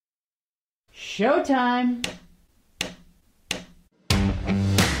Showtime.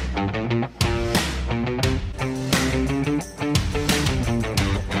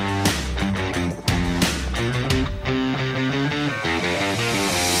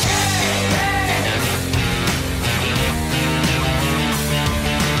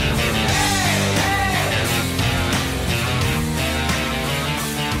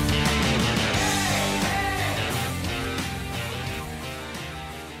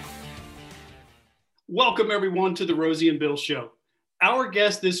 Welcome, everyone, to the Rosie and Bill Show. Our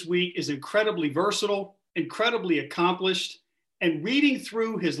guest this week is incredibly versatile, incredibly accomplished, and reading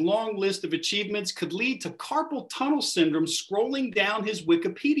through his long list of achievements could lead to carpal tunnel syndrome scrolling down his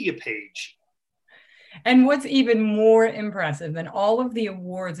Wikipedia page. And what's even more impressive than all of the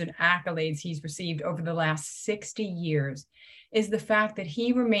awards and accolades he's received over the last 60 years is the fact that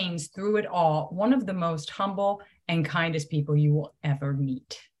he remains, through it all, one of the most humble and kindest people you will ever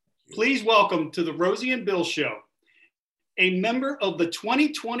meet. Please welcome to the Rosie and Bill Show, a member of the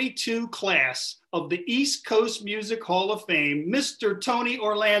 2022 class of the East Coast Music Hall of Fame, Mr. Tony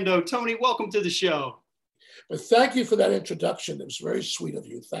Orlando. Tony, welcome to the show. But thank you for that introduction. It was very sweet of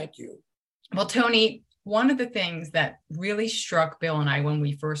you. Thank you. Well, Tony, one of the things that really struck Bill and I when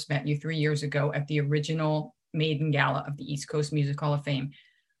we first met you 3 years ago at the original Maiden Gala of the East Coast Music Hall of Fame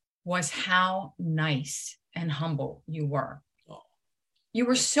was how nice and humble you were. You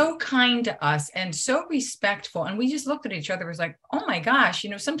were so kind to us and so respectful. And we just looked at each other, was like, oh my gosh,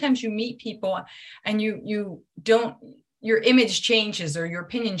 sometimes you meet people and you don't, your image changes or your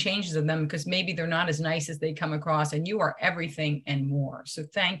opinion changes of them because maybe they're not as nice as they come across, and you are everything and more. So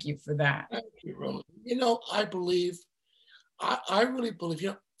thank you for that. Thank you, Rosie. I believe, I really believe,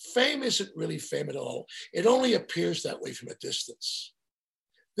 fame isn't really fame at all. It only appears that way from a distance.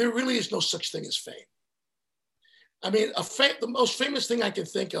 There really is no such thing as fame. I mean, the most famous thing I can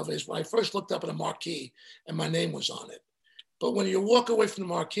think of is when I first looked up at a marquee and my name was on it. But when you walk away from the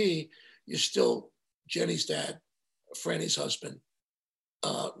marquee, you're still Jenny's dad, Franny's husband,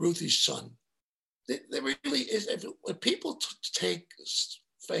 Ruthie's son. There really is, when people take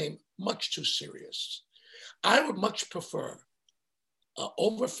fame much too serious, I would much prefer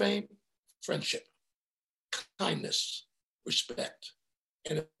over fame, friendship, kindness, respect.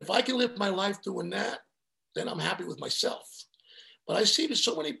 And if I can live my life doing that, then I'm happy with myself. But I see that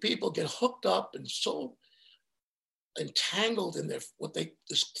so many people get hooked up and so entangled in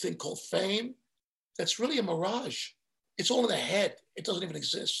this thing called fame. That's really a mirage. It's all in the head. It doesn't even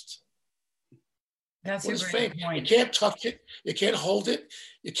exist. That's what is fame? You can't touch it. You can't hold it.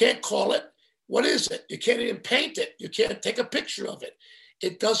 You can't call it. What is it? You can't even paint it. You can't take a picture of it.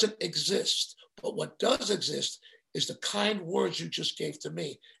 It doesn't exist. But what does exist is the kind words you just gave to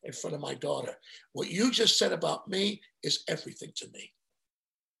me in front of my daughter. What you just said about me is everything to me.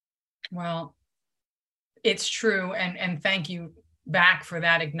 Well, it's true. And thank you back for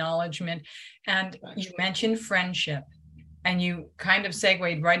that acknowledgement. And Thanks. You mentioned friendship, and you kind of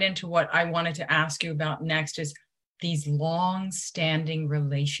segued right into what I wanted to ask you about next is these long-standing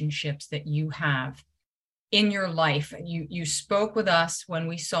relationships that you have in your life. You spoke with us when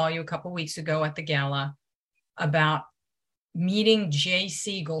we saw you a couple of weeks ago at the gala about meeting Jay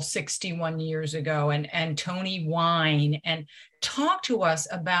Siegel 61 years ago and Tony Wine, and talk to us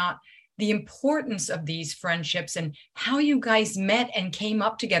about the importance of these friendships and how you guys met and came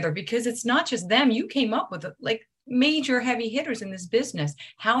up together, because it's not just them. You came up with like major heavy hitters in this business.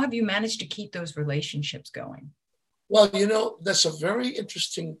 How have you managed to keep those relationships going? Well, that's a very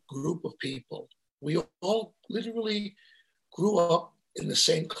interesting group of people. We all literally grew up in the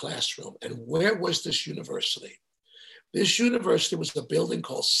same classroom. And where was this university? This university was a building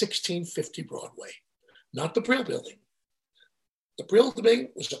called 1650 Broadway, not the Brill Building. The Brill Building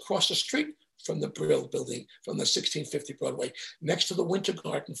was across the street from the Brill Building, from the 1650 Broadway, next to the Winter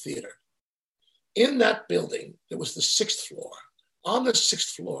Garden Theater. In that building, there was the sixth floor. On the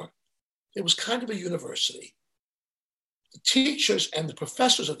sixth floor, there was kind of a university. The teachers and the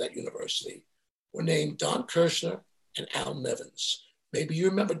professors of that university were named Don Kirshner and Al Nevins. Maybe you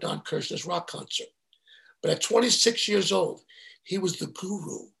remember Don Kirshner's rock concert. But at 26 years old, he was the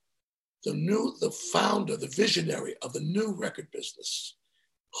guru, the founder, the visionary of the new record business.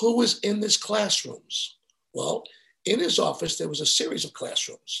 Who was in these classrooms? Well, in his office, there was a series of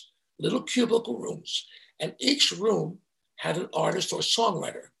classrooms, little cubicle rooms, and each room had an artist or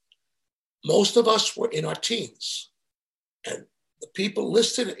songwriter. Most of us were in our teens. And the people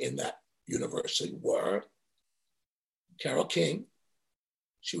listed in that university were Carole King.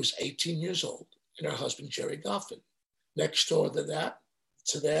 She was 18 years old, and her husband, Jerry Goffin. Next door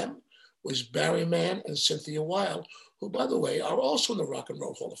to them was Barry Mann and Cynthia Wilde, who, by the way, are also in the Rock and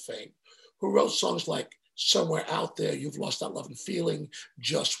Roll Hall of Fame, who wrote songs like Somewhere Out There, You've Lost That Love and Feeling,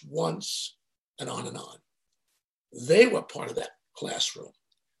 Just Once, and on and on. They were part of that classroom.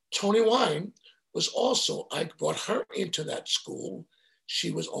 Toni Wine was also, I brought her into that school.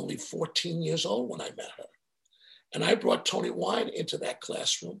 She was only 14 years old when I met her. And I brought Toni Wine into that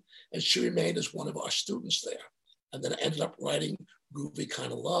classroom, and she remained as one of our students there. And then I ended up writing Groovy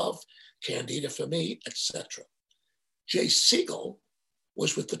Kind of Love, Candida for Me, etc. Jay Siegel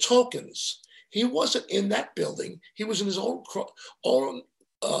was with the Tokens. He wasn't in that building. He was in his own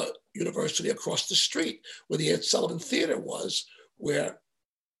university across the street, where the Ed Sullivan Theater was, where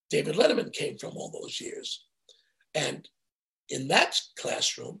David Letterman came from all those years. And in that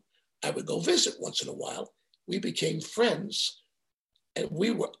classroom, I would go visit once in a while. We became friends, and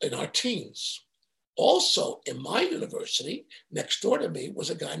we were in our teens. Also, in my university, next door to me was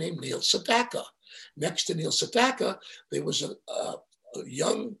a guy named Neil Sedaka. Next to Neil Sedaka, there was a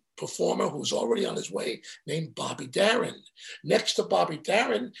young performer who was already on his way named Bobby Darin. Next to Bobby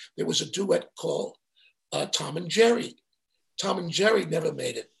Darin, there was a duet called Tom and Jerry. Tom and Jerry never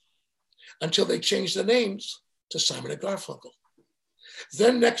made it until they changed their names to Simon and Garfunkel.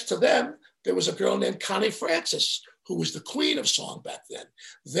 Then next to them, there was a girl named Connie Francis, who was the queen of song back then.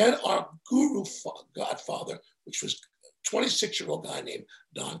 Then our guru godfather, which was a 26-year-old guy named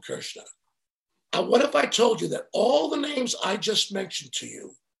Don Kirshner. What if I told you that all the names I just mentioned to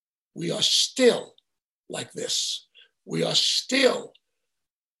you, we are still like this. We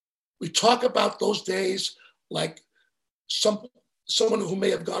talk about those days like someone who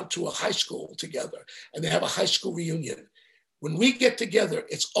may have gone to a high school together and they have a high school reunion. When we get together,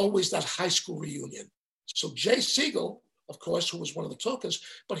 it's always that high school reunion. So Jay Siegel, of course, who was one of the Tokens,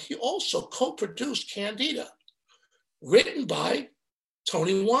 but he also co-produced Candida, written by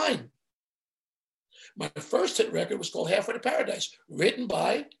Toni Wine. My first hit record was called Halfway to Paradise, written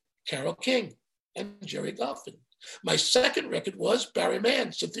by Carole King and Jerry Goffin. My second record was Barry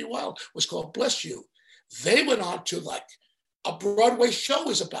Mann, Cynthia Wilde, was called Bless You. They went on to like a Broadway show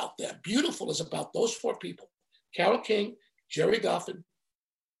is about them. Beautiful is about those four people, Carole King, Jerry Goffin,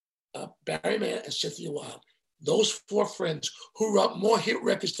 Barry Mann, and Cynthia Wilde. Those four friends who wrote more hit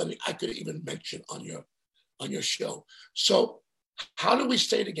records than I could even mention on your show. So how do we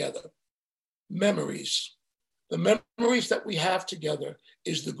stay together? Memories. The memories that we have together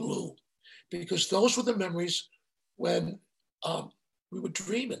is the glue, because those were the memories when we were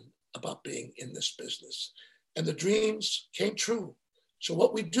dreaming about being in this business, and the dreams came true. So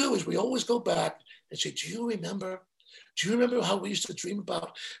what we do is we always go back and say, do you remember how we used to dream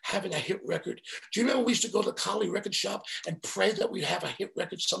about having a hit record? Do you remember we used to go to the Conley record shop and pray that we'd have a hit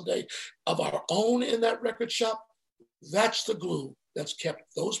record someday of our own in that record shop? That's the glue that's kept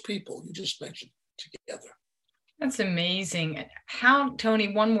those people you just mentioned together. That's amazing. How,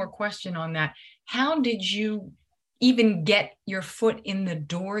 Tony, one more question on that. How did you even get your foot in the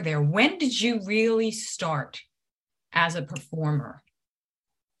door there? When did you really start as a performer?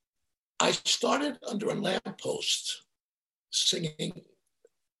 I started under a lamppost singing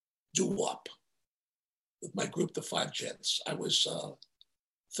doo-wop with my group, the Five Gents. I was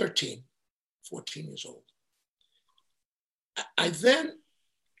 14 years old. I then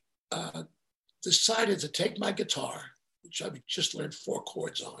decided to take my guitar, which I just learned 4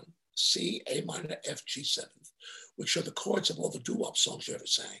 chords on, C, A minor, F, G7, which are the chords of all the doo-wop songs you ever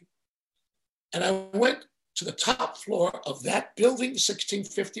sang. And I went to the top floor of that building,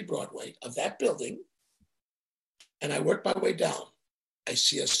 1650 Broadway, of that building, and I worked my way down. I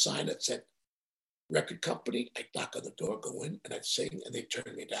see a sign that said, record company. I knock on the door, go in, and I'd sing, and they'd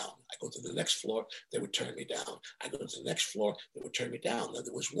turn me down. I go to the next floor, they would turn me down. I go to the next floor, they would turn me down. Now,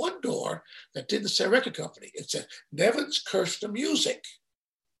 there was one door that didn't say record company. It said, Nevins Kirshner Music.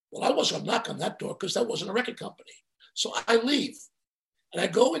 Well, I wasn't going to knock on that door because that wasn't a record company. So I leave, and I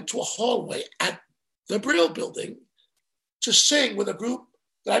go into a hallway at the Brill Building to sing with a group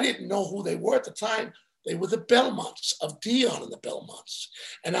that I didn't know who they were at the time. They were the Belmonts, of Dion and the Belmonts.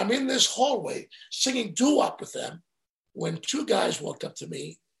 And I'm in this hallway singing doo-wop with them when 2 guys walked up to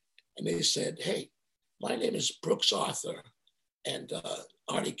me and they said, hey, my name is Brooks Arthur and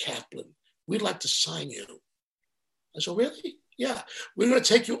Artie Kaplan. We'd like to sign you. I said, really? Yeah. We're going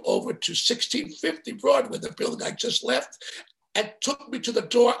to take you over to 1650 Broadway, the building I just left, and took me to the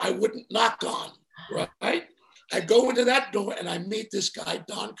door I wouldn't knock on, right? I go into that door and I meet this guy,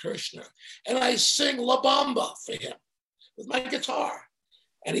 Don Kirshner, and I sing La Bamba for him with my guitar.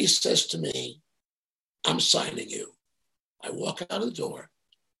 And he says to me, I'm signing you. I walk out of the door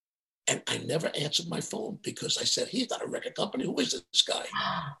and I never answered my phone because I said, he's not a record company. Who is this guy?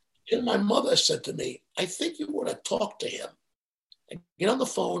 And my mother said to me, I think you want to talk to him. I get on the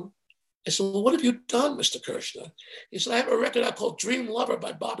phone. I said, well, what have you done, Mr. Kirshner? He said, I have a record out called Dream Lover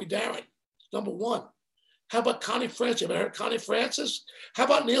by Bobby Darin, #1. How about Connie Francis? You ever heard Connie Francis? How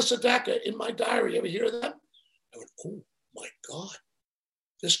about Neil Sedaka, In My Diary? You ever hear of them? I went, oh my God,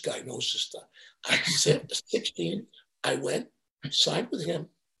 this guy knows this stuff. I said, 16, I went, signed with him,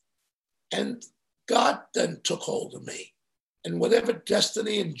 and God then took hold of me. And whatever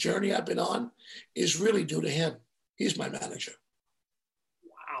destiny and journey I've been on is really due to him. He's my manager.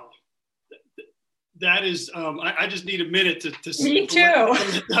 Wow. That is, I just need a minute to Me too.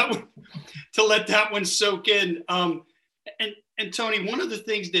 to let that one soak in. And Tony, one of the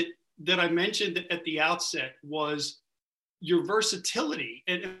things that I mentioned at the outset was your versatility.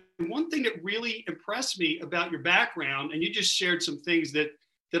 And one thing that really impressed me about your background, and you just shared some things that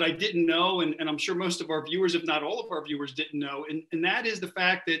I didn't know, and I'm sure most of our viewers, if not all of our viewers, didn't know, and that is the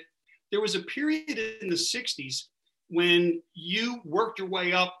fact that there was a period in the 60s when you worked your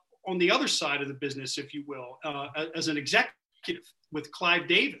way up on the other side of the business, if you will, as an executive with Clive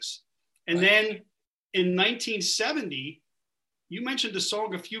Davis. And then in 1970, you mentioned a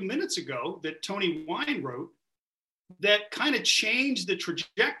song a few minutes ago that Tony Wine wrote that kind of changed the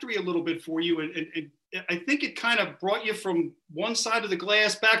trajectory a little bit for you. And I think it kind of brought you from one side of the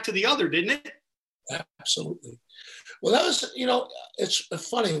glass back to the other, didn't it? Absolutely. Well, that was, it's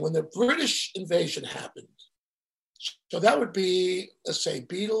funny when the British invasion happened. So that would be, let's say,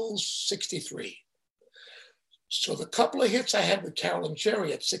 Beatles, 63. So the couple of hits I had with Carol and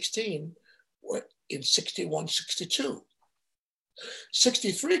Jerry at 16 were in 61, 62.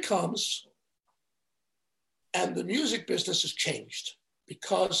 63 comes, and the music business has changed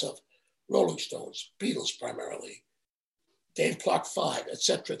because of Rolling Stones, Beatles primarily, Dave Clark 5, et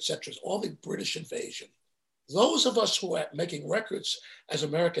cetera, all the British invasion. Those of us who were making records as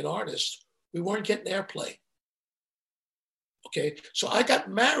American artists, we weren't getting airplay. Okay, so I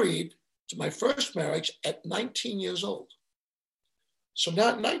got married to my first marriage at 19 years old. So now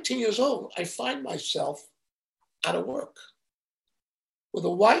at 19 years old, I find myself out of work with a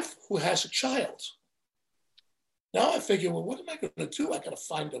wife who has a child. Now I figure, well, what am I going to do? I got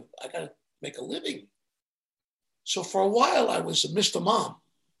to make a living. So for a while, I was a Mr. Mom.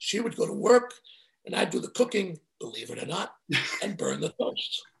 She would go to work and I'd do the cooking, believe it or not, and burn the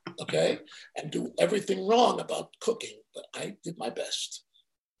toast, okay? And do everything wrong about cooking, but I did my best.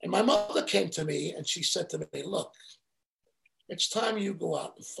 And my mother came to me and she said to me, look, it's time you go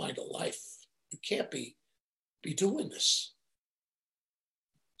out and find a life. You can't be doing this.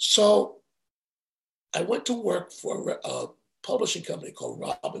 So I went to work for a publishing company called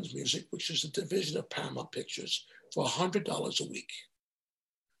Robbins Music, which is a division of Paramount Pictures, for $100 a week.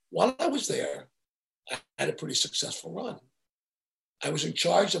 While I was there, I had a pretty successful run. I was in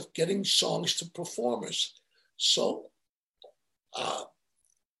charge of getting songs to performers. So I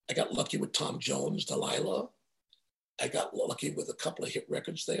got lucky with Tom Jones, Delilah. I got lucky with a couple of hit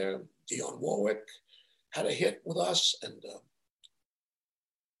records there. Dionne Warwick had a hit with us. And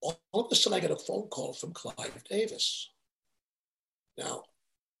all of a sudden I got a phone call from Clive Davis. Now,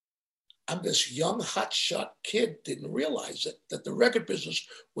 I'm this young hotshot kid, didn't realize it, that the record business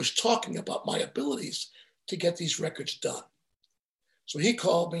was talking about my abilities to get these records done. So he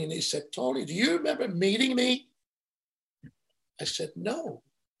called me and he said, Tony, do you remember meeting me? I said, no,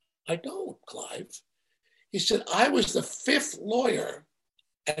 I don't, Clive. He said, I was the 5th lawyer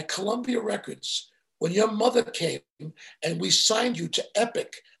at Columbia Records when your mother came and we signed you to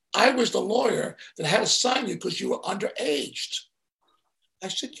Epic. I was the lawyer that had to sign you because you were underaged. I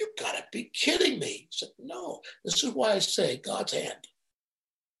said, you gotta be kidding me. He said, no, this is why I say God's hand,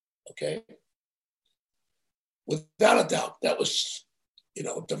 okay? Without a doubt, that was,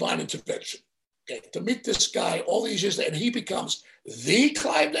 divine intervention. Okay, to meet this guy all these years, and he becomes the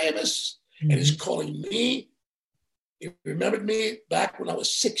Clive Davis, and he's calling me. He remembered me back when I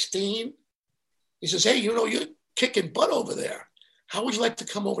was 16. He says, hey, you're kicking butt over there. How would you like to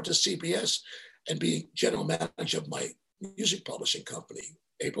come over to CBS and be general manager of my music publishing company,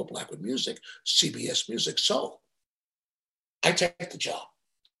 April Blackwood Music, CBS Music? So I take the job.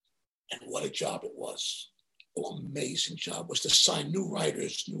 And what a job it was. An amazing job was to sign new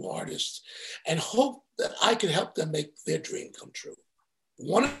writers, new artists, and hope that I could help them make their dream come true.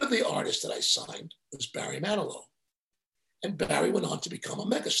 One of the artists that I signed was Barry Manilow. And Barry went on to become a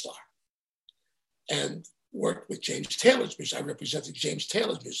megastar and worked with James Taylor's music. I represented James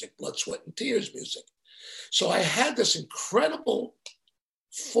Taylor's music, Blood, Sweat, and Tears music. So I had this incredible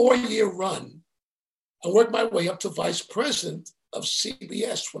 4-year run. I worked my way up to vice president of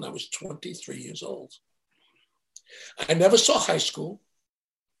CBS when I was 23 years old. I never saw high school.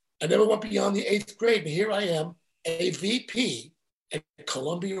 I never went beyond the 8th grade, and here I am, a VP at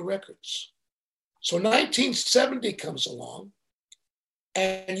Columbia Records. So 1970 comes along,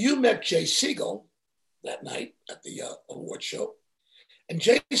 and you met Jay Siegel that night at the award show. And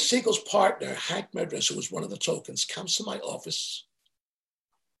Jay Siegel's partner, Hank Medras, who was one of the Tokens, comes to my office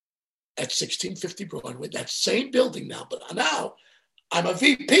at 1650 Broadway, that same building now, but now I'm a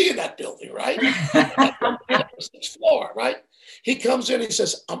VP in that building, right? 6th floor, right? He comes in, he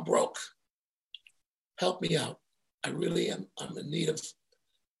says, I'm broke. Help me out. I really am. I'm in need of,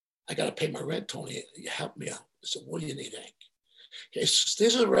 I got to pay my rent, Tony. Help me out. I said, what do you need, Hank? He says,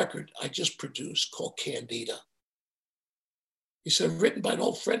 there's a record I just produced called Candida. He said, written by an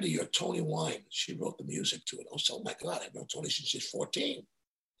old friend of yours, Tony Wine. She wrote the music to it. I said, oh my God, I've known Tony since she's 14.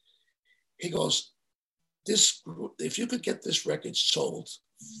 He goes, if you could get this record sold,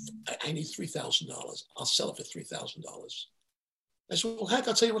 I need $3,000. I'll sell it for $3,000. I said, well, Hank,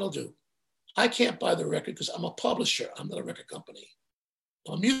 I'll tell you what I'll do. I can't buy the record because I'm a publisher. I'm not a record company.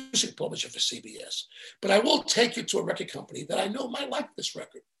 I'm a music publisher for CBS. But I will take you to a record company that I know might like this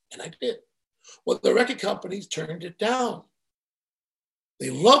record. And I did. Well, the record company turned it down. They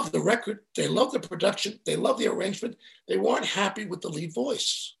loved the record. They loved the production. They loved the arrangement. They weren't happy with the lead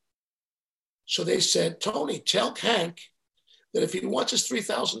voice. So they said, Tony, tell Hank that if he wants his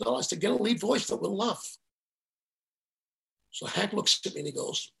 $3,000 to get a lead voice that we'll love. So Hank looks at me and he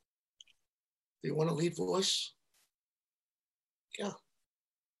goes, do you want a lead voice? Yeah.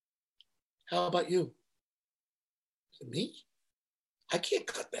 How about you? I said, me? I can't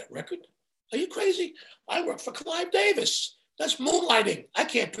cut that record. Are you crazy? I work for Clive Davis. That's moonlighting. I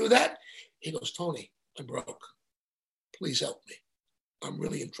can't do that. He goes, Tony, I'm broke. Please help me. I'm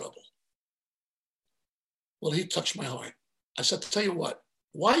really in trouble. Well, he touched my heart. I said, tell you what,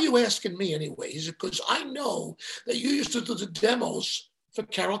 why are you asking me anyway? He said, because I know that you used to do the demos for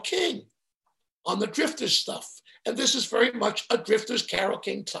Carole King on the Drifters stuff. And this is very much a Drifters Carole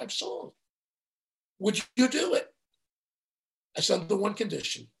King type song. Would you do it? I said, under one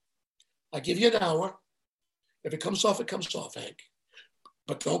condition. I give you an hour. If it comes off, Hank.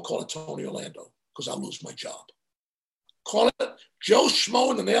 But don't call it Tony Orlando, because I'll lose my job. Call it Joe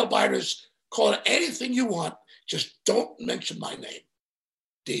Schmo and the Nail Biters. Call it anything you want. Just don't mention my name.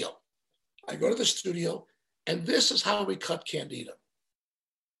 Deal. I go to the studio, and this is how we cut Candida,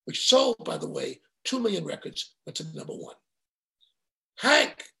 which sold, by the way, 2 million records, went to number 1.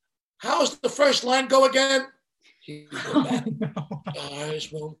 Hank, how's the first line go again? He go back.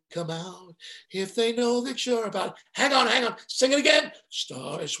 Stars won't come out if they know that you're about. Hang on. Sing it again.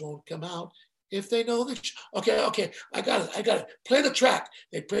 Stars won't come out if they know that. Okay. I got it. Play the track.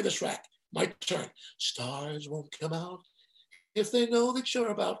 They play the track. My turn. Stars won't come out if they know that you're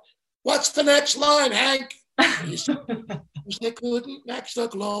about. What's the next line, Hank? Because they couldn't match the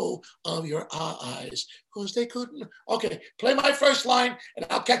glow of your eyes. Because they couldn't. Okay, play my first line and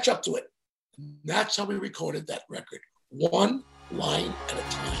I'll catch up to it. And that's how we recorded that record. One line at a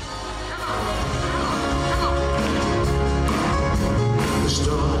time. The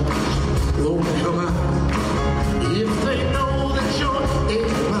stars won't come out if they know that you're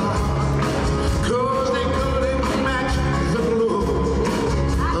in love. Cause they couldn't match the glow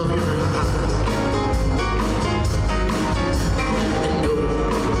of your eyes. And no,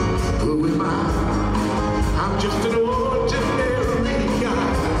 who am I? I'm just an ordinary guy.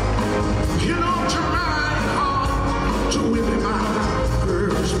 You know, trying hard to win my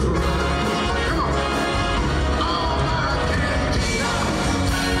first prize. Come on. Oh, my Candida,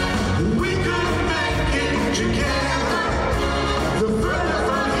 we could make it together. The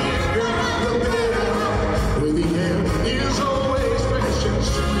further here, girl, the better. Where the air is always fresh and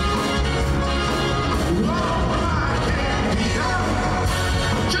sweet. Oh, my Candida,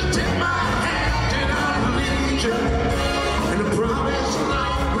 just take my hand and I'll lead you. And I promise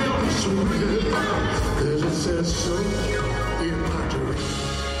life will be sweet. Cause it says so in my dream.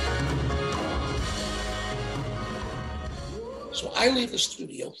 So I leave the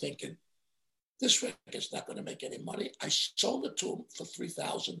studio thinking, this record's not going to make any money. I sold it to him for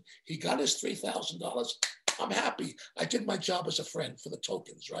 $3,000. He got his $3,000. I'm happy. I did my job as a friend for the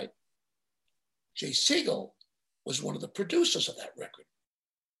Tokens, right? Jay Siegel was one of the producers of that record,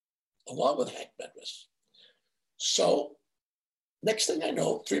 along with Hank Medras. So next thing I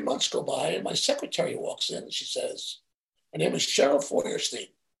know, 3 months go by and my secretary walks in and she says, her name is Cheryl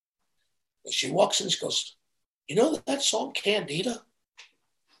Feuerstein. And she walks in and she goes, you know that song Candida?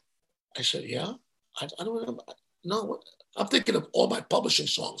 I said, yeah. I don't remember. No, I'm thinking of all my publishing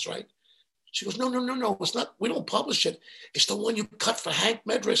songs, right? She goes, no. It's not. We don't publish it. It's the one you cut for Hank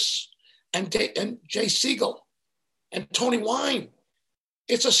Medras and Jay Siegel and Tony Wine.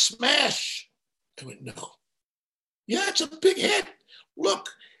 it's a smash. I went, no. Yeah, it's a big hit. Look,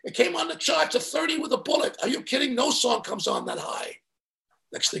 it came on the charts at 30 with a bullet. Are you kidding? No song comes on that high.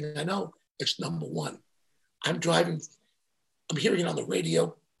 Next thing I know, it's number one. I'm driving, I'm hearing it on the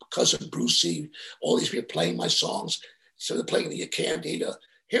radio, cousin Brucey, all these people playing my songs. So they're playing the Candida.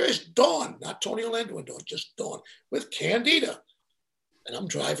 Here is Dawn, not Tony Orlando and Dawn, just Dawn with Candida. And I'm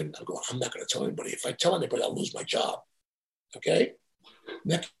driving, I'm going, I'm not going to tell anybody. If I tell anybody, I'll lose my job. Okay?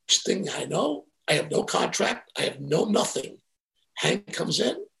 Next thing I know, I have no contract. I have no nothing. Hank comes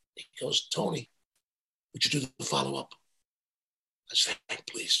in. He goes, Tony, would you do the follow-up? I said, Hank,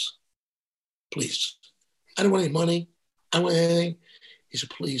 please. Please. I don't want any money. I don't want anything. He said,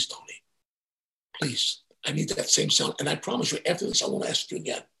 please, Tony. Please. I need that same sound. And I promise you, after this, I won't ask you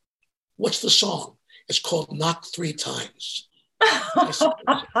again. What's the song? It's called Knock Three Times. I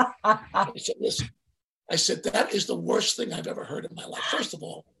said, listen. I said, that is the worst thing I've ever heard in my life. First of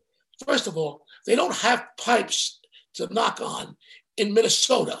all, they don't have pipes to knock on in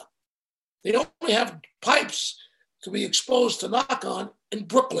Minnesota. They only have pipes to be exposed to knock on in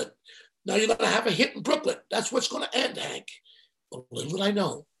Brooklyn. Now you're going to have a hit in Brooklyn. That's what's going to end, Hank. But little did I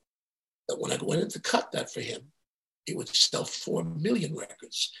know that when I went in to cut that for him, it would sell 4 million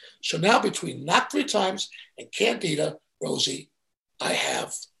records. So now between Knock Three Times and Candida, Rosie, I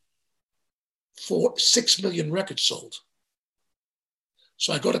have 6 million records sold.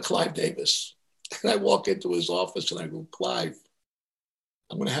 So I go to Clive Davis and I walk into his office and I go, Clive,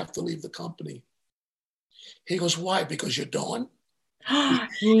 I'm going to have to leave the company. He goes, why? Because you're Dawn?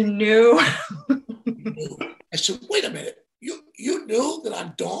 He knew. I said, wait a minute. You knew that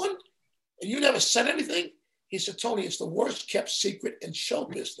I'm Dawn and you never said anything? He said, Tony, it's the worst kept secret in show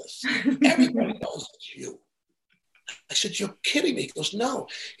business. Everybody knows it's you. I said, you're kidding me. He goes, no.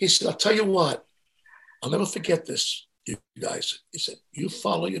 He said, I'll tell you what. I'll never forget this, you guys. He said, you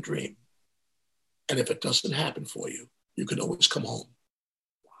follow your dream. And if it doesn't happen for you, you can always come home.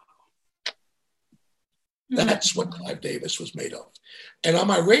 That's what Clive Davis was made of. And on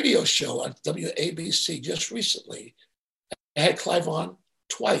my radio show on WABC just recently, I had Clive on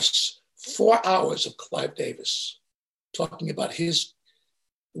twice, 4 hours of Clive Davis talking about his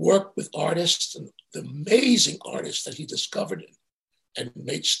work with artists and the amazing artists that he discovered and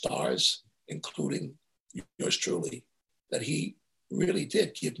made stars, including yours truly, that he really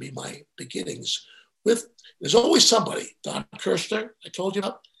did give me my beginnings with. There's always somebody. Don Kirshner, I told you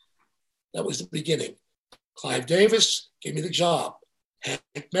about, that was the beginning. Clive Davis gave me the job. Hank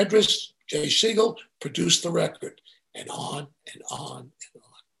Medris, Jay Siegel produced the record, and on and on and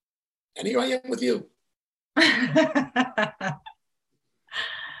on. And here I am with you.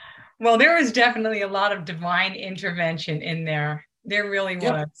 Well, there was definitely a lot of divine intervention in there. There really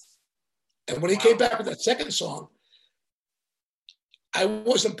was. And when he came back with that second song, I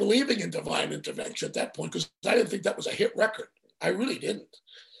wasn't believing in divine intervention at that point because I didn't think that was a hit record. I really didn't.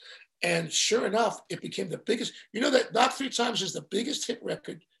 And sure enough, it became the biggest. You know that Knock Three Times is the biggest hit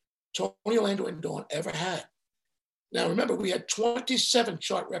record Tony Orlando and Dawn ever had. Now, remember, we had 27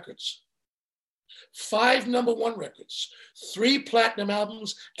 chart records, 5 #1 records, 3 platinum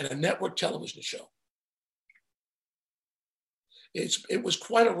albums, and a network television show. It was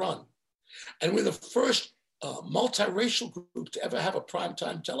quite a run. And we're the first multiracial group to ever have a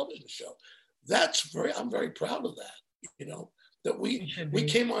primetime television show. I'm very proud of that, you know, that we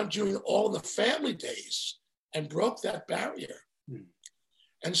came on during All in the Family days and broke that barrier. Mm.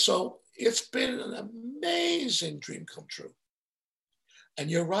 And so it's been an amazing dream come true. And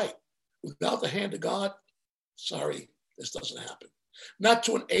you're right. Without the hand of God, sorry, this doesn't happen. Not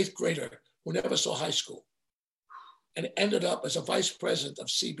to an 8th grader who never saw high school and ended up as a vice president of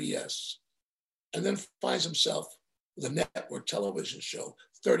CBS and then finds himself with a network television show,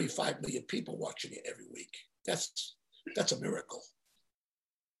 35 million people watching it every week. That's a miracle.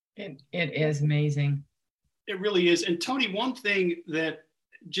 It is amazing. It really is. And Tony, one thing that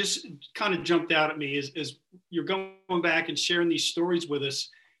just kind of jumped out at me is you're going back and sharing these stories with us.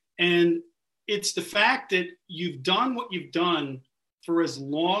 And it's the fact that you've done what you've done for as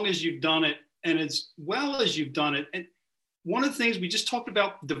long as you've done it and as well as you've done it. And one of the things we just talked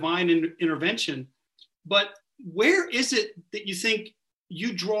about, divine intervention, but where is it that you think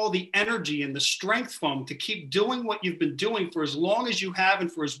you draw the energy and the strength from to keep doing what you've been doing for as long as you have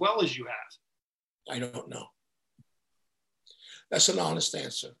and for as well as you have? I don't know. That's an honest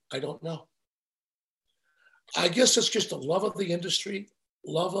answer. I don't know. I guess it's just a love of the industry,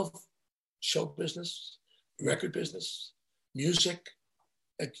 love of show business, record business, music.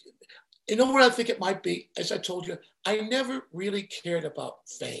 You know what I think it might be? As I told you, I never really cared about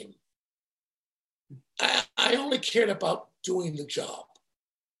fame. I only cared about doing the job.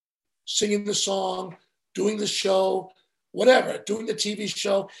 singing the song, doing the show, whatever, doing the TV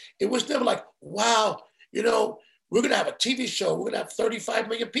show. It was never like, wow, you know, we're going to have a TV show. We're going to have 35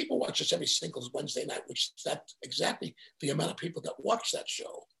 million people watch us every single Wednesday night, which is that's exactly the amount of people that watch that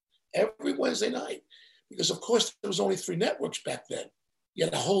show every Wednesday night. Because, of course, there was only 3 networks back then. You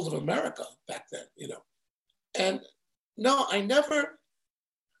had the whole of America back then, you know. And no,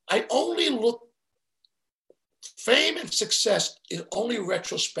 I only look, fame and success is only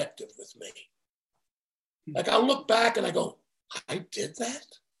retrospective with me. Like I look back and I go, I did that?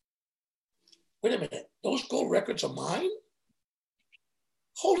 Wait a minute, those gold records are mine?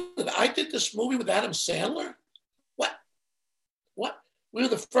 Hold it, I did this movie with Adam Sandler? What? We were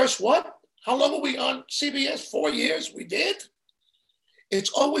the first what? How long were we on CBS? 4 years, we did?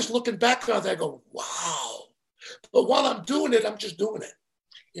 It's always looking back on that, I go, wow. But while I'm doing it, I'm just doing it,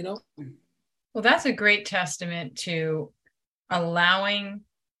 you know? Well, that's a great testament to allowing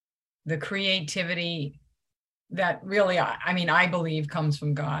the creativity that really, I mean, I believe comes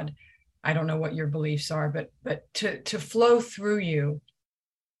from God. I don't know what your beliefs are, but to flow through you.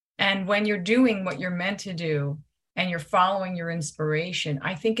 And when you're doing what you're meant to do and you're following your inspiration,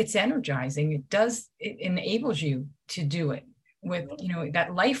 I think it's energizing. It enables you to do it with, you know,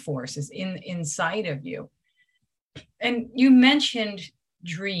 that life force is inside of you. And you mentioned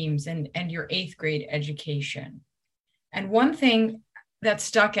dreams and your 8th grade education. And one thing that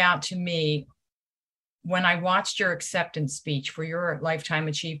stuck out to me when I watched your acceptance speech for your Lifetime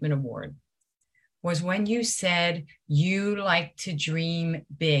Achievement Award was when you said you like to dream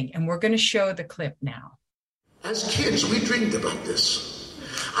big. And we're going to show the clip now. As kids, we dreamed about this.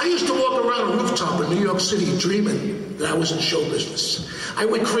 I used to walk around a rooftop in New York City dreaming that I was in show business. I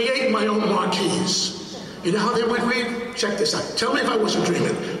would create my own marquees. You know how they would read? Check this out. Tell me if I wasn't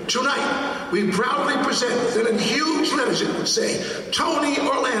dreaming. Tonight, we proudly present, then in huge letters it would say, Tony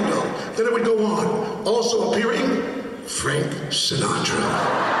Orlando. Then it would go on. Also appearing, Frank Sinatra.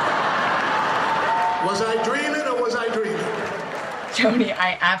 Was I dreaming or was I dreaming? Tony,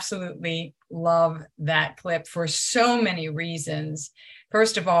 I absolutely love that clip for so many reasons.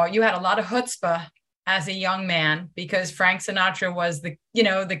 First of all, you had a lot of chutzpah as a young man because Frank Sinatra was the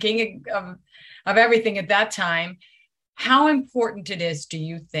king of everything at that time. How important it is, do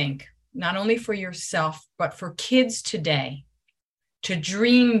you think, not only for yourself, but for kids today, to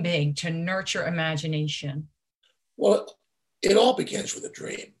dream big, to nurture imagination? Well, it all begins with a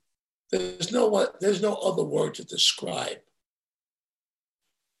dream. There's no other word to describe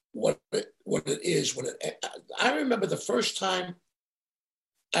what it is. I remember the first time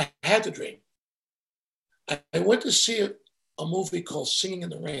I had the dream. I went to see a movie called Singing in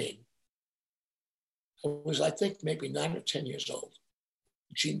the Rain. I was, I think, maybe 9 or 10 years old,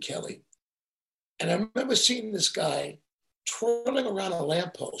 Gene Kelly. And I remember seeing this guy twirling around a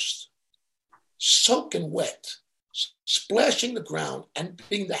lamppost, soaking wet, splashing the ground, and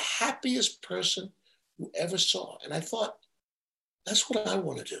being the happiest person you ever saw. And I thought, that's what I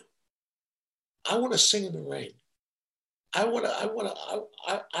want to do. I want to sing in the rain. I want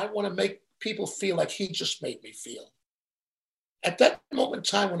to make people feel like he just made me feel. At that moment in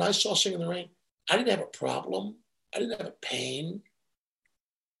time, when I saw Sing in the Rain, I didn't have a problem. I didn't have a pain.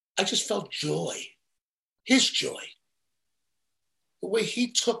 I just felt joy, his joy. The way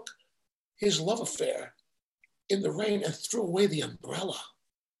he took his love affair in the rain and threw away the umbrella.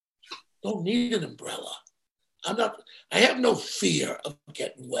 Don't need an umbrella. I have no fear of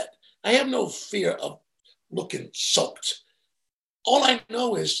getting wet. I have no fear of looking soaked. All I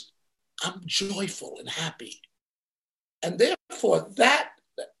know is I'm joyful and happy. And therefore that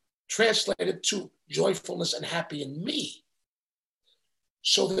translated to joyfulness and happy in me.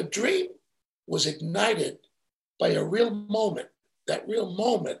 So the dream was ignited by a real moment. That real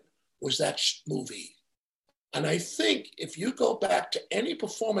moment was that movie. And I think if you go back to any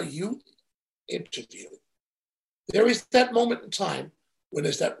performer you interview, there is that moment in time when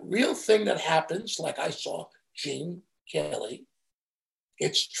there's that real thing that happens, like I saw Gene Kelly,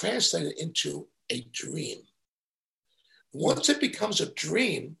 it's translated into a dream. Once it becomes a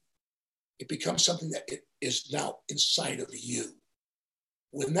dream, it becomes something that it is now inside of you.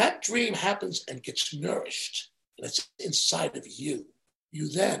 When that dream happens and gets nourished, and it's inside of you, you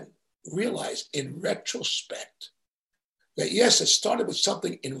then realize in retrospect that yes, it started with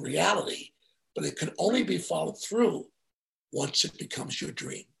something in reality, but it can only be followed through once it becomes your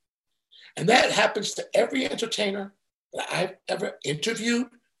dream. And that happens to every entertainer that I've ever interviewed,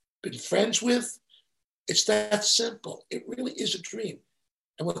 been friends with. It's that simple. It really is a dream.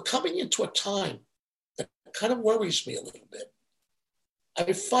 And we're coming into a time that kind of worries me a little bit.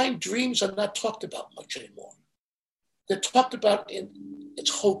 I find dreams are not talked about much anymore. they're talked about it's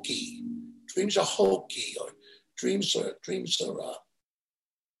hokey. Dreams are hokey, or dreams are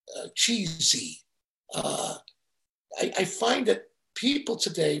cheesy. I find that people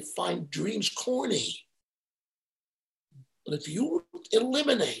today find dreams corny. But if you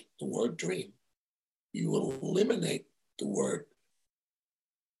eliminate the word dream, you will eliminate the word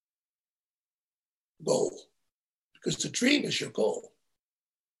goal, because the dream is your goal.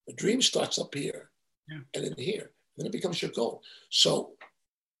 The dream starts up here, yeah, and in here, then it becomes your goal. So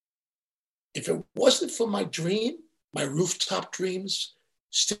if it wasn't for my dream, my rooftop dreams,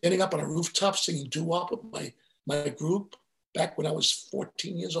 standing up on a rooftop singing doo-wop with my group back when I was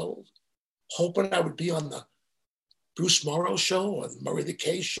 14 years old, hoping I would be on the Bruce Morrow show or the Murray the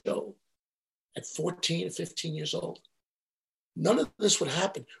K show at 14, 15 years old, none of this would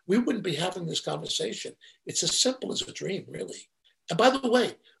happen. We wouldn't be having this conversation. It's as simple as a dream, really. And by the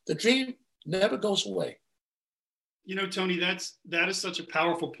way, the dream never goes away. You know, Tony, that is such a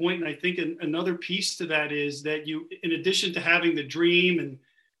powerful point. And I think another piece to that is that you, in addition to having the dream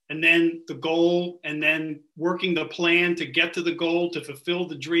and then the goal, and then working the plan to get to the goal, to fulfill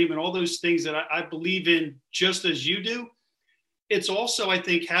the dream, and all those things that I believe in just as you do, it's also, I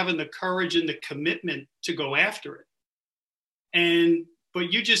think, having the courage and the commitment to go after it.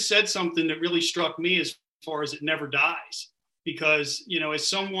 But you just said something that really struck me as far as it never dies. Because, you know, as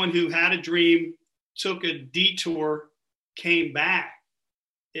someone who had a dream, took a detour, came back,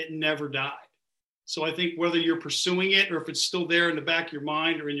 it never died. So I think whether you're pursuing it or if it's still there in the back of your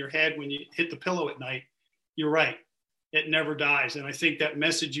mind or in your head when you hit the pillow at night, you're right. It never dies. And I think that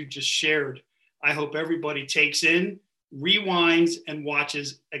message you just shared, I hope everybody takes in, rewinds, and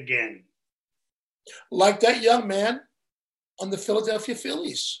watches again. Like that young man on the Philadelphia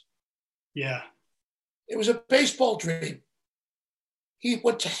Phillies. Yeah. It was a baseball dream. He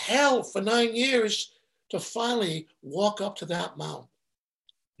went to hell for 9 years to finally walk up to that mound,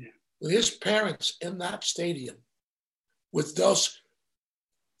 yeah, with his parents in that stadium, with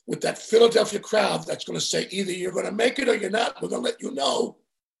that Philadelphia crowd that's going to say either you're going to make it or you're not. We're going to let you know.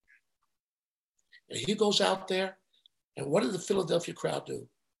 And he goes out there, and what did the Philadelphia crowd do?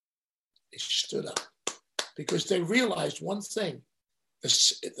 They stood up because they realized one thing,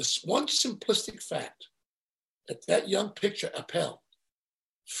 this one simplistic fact, that young pitcher, Appel,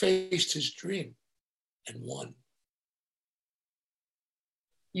 faced his dream and won.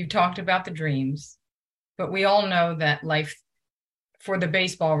 You talked about the dreams, but we all know that life, for the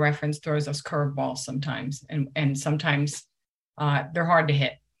baseball reference, throws us curveballs sometimes, and sometimes they're hard to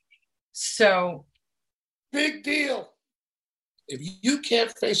hit. So, big deal. If you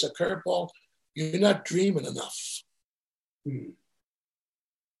can't face a curveball, you're not dreaming enough.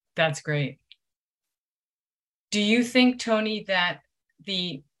 That's great. Do you think, Tony, that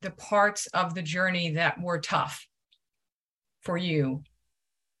the parts of the journey that were tough for you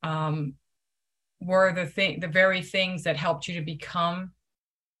were the very things that helped you to become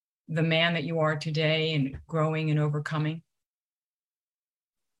the man that you are today and growing and overcoming?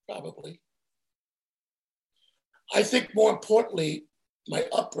 Probably. I think more importantly, my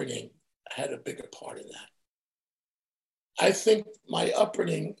upbringing had a bigger part in that. I think my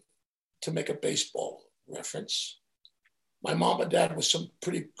upbringing, to make a baseball reference, my mom and dad were some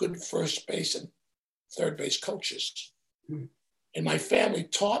pretty good first base and third base coaches. Mm-hmm. And my family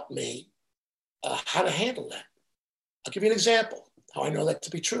taught me how to handle that. I'll give you an example, how I know that to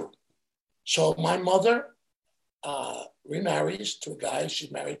be true. So my mother remarries to a guy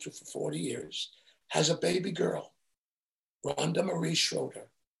she's married to for 40 years, has a baby girl, Rhonda Marie Schroeder,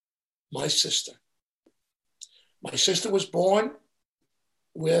 my sister. My sister was born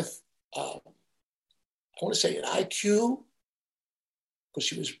with, I want to say an IQ, because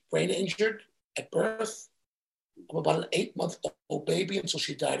she was brain injured at birth, of about an 8-month-old baby until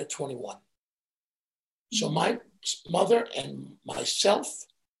she died at 21. So my mother and myself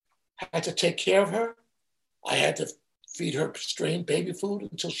had to take care of her. I had to feed her strained baby food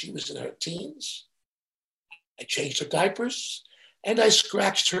until she was in her teens. I changed her diapers, and I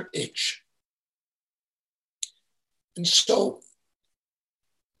scratched her itch. And so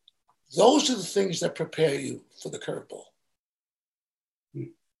those are the things that prepare you for the curveball.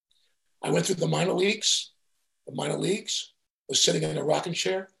 I went through the minor leagues. The minor leagues was sitting in a rocking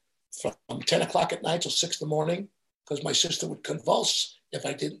chair from 10 o'clock at night till 6 in the morning because my sister would convulse if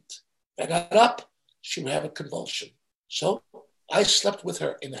I didn't. If I got up, she would have a convulsion. So I slept with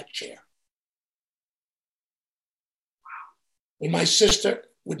her in that chair. When my sister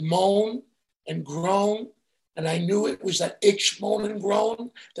would moan and groan, and I knew it was that itch, moan and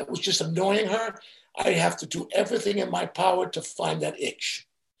groan that was just annoying her, I'd have to do everything in my power to find that itch.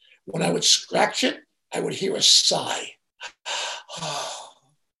 When I would scratch it, I would hear a sigh.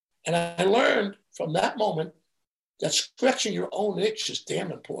 And I learned from that moment that scratching your own itch is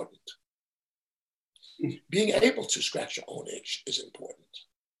damn important. Being able to scratch your own itch is important.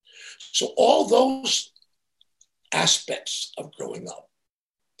 So all those aspects of growing up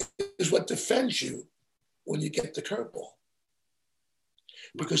is what defends you when you get the curveball.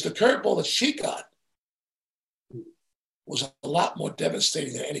 Because the curveball that she got was a lot more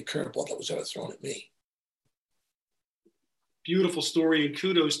devastating than any curveball that was ever thrown at me. Beautiful story, and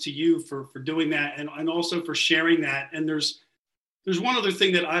kudos to you for doing that, and also for sharing that. And there's one other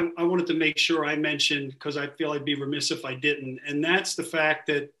thing that I wanted to make sure I mentioned, because I feel I'd be remiss if I didn't, and that's the fact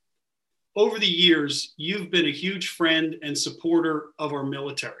that over the years, you've been a huge friend and supporter of our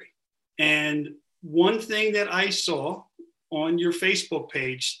military. And one thing that I saw on your Facebook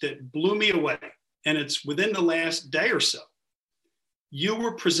page that blew me away, and it's within the last day or so, you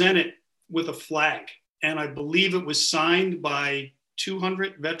were presented with a flag. And I believe it was signed by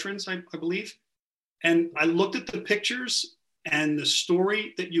 200 veterans, I believe. And I looked at the pictures and the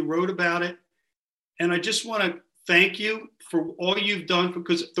story that you wrote about it. And I just want to thank you for all you've done,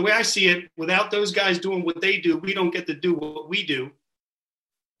 because the way I see it, without those guys doing what they do, we don't get to do what we do.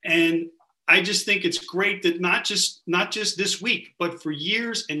 And I just think it's great that not just this week, but for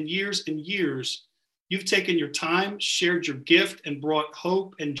years and years and years, you've taken your time, shared your gift, and brought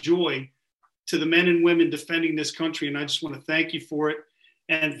hope and joy to the men and women defending this country. And I just want to thank you for it.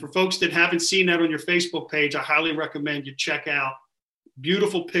 And for folks that haven't seen that on your Facebook page, I highly recommend you check out.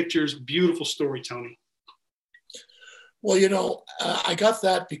 Beautiful pictures, beautiful story, Tony. Well, you know, I got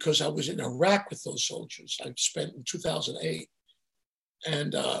that because I was in Iraq with those soldiers. I spent in 2008.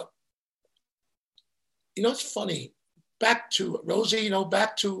 And, you know, it's funny. Back to, Rosie, you know,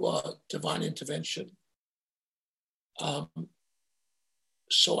 back to divine intervention.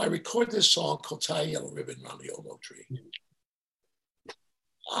 So I recorded this song called Tie a Yellow Ribbon Around the Old Oak Tree.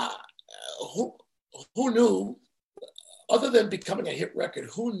 Who knew, other than becoming a hit record,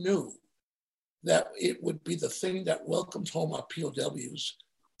 who knew that it would be the thing that welcomed home our POWs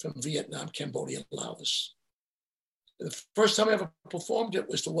from Vietnam, Cambodia, and Laos? The first time I ever performed it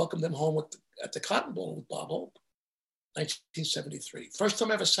was to welcome them home at the Cotton Bowl with Bob Hope, 1973. First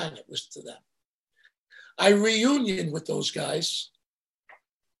time I ever sang it was to them. I reunion with those guys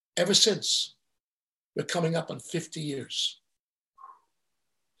ever since. We're coming up on 50 years.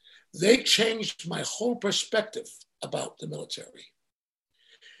 They changed my whole perspective about the military,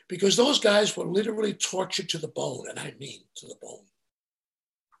 because those guys were literally tortured to the bone, and I mean to the bone.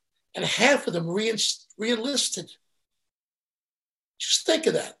 And half of them re-enlisted. Just think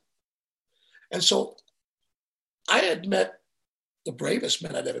of that. And so I had met the bravest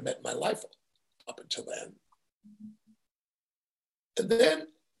men I'd ever met in my life up until then. And then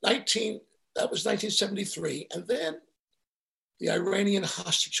that was 1973. And then the Iranian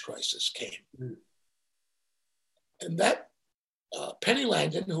hostage crisis came. Mm. And that Penny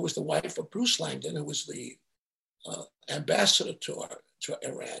Langdon, who was the wife of Bruce Langdon, who was the ambassador to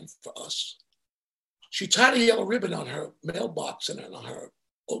Iran for us, she tied a yellow ribbon on her mailbox and on her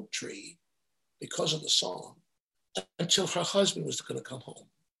oak tree because of the song until her husband was going to come home.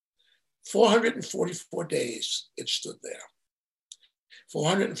 444 days it stood there.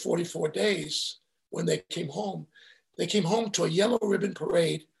 444 days when they came home to a yellow ribbon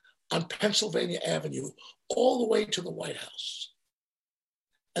parade on Pennsylvania Avenue all the way to the White House.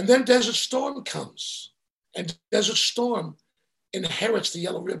 And then Desert Storm comes, and Desert Storm inherits the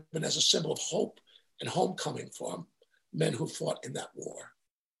yellow ribbon as a symbol of hope and homecoming for men who fought in that war.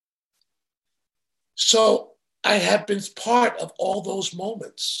 So I have been part of all those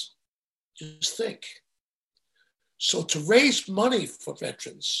moments. Just think. So to raise money for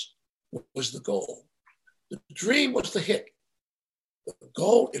veterans was the goal. The dream was the hit. The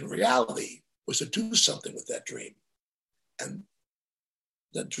goal in reality was to do something with that dream. And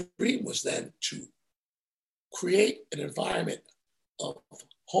the dream was then to create an environment of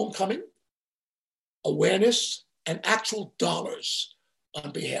homecoming, awareness, and actual dollars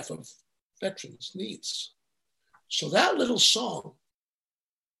on behalf of veterans' needs. So that little song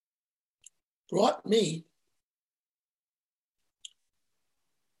brought me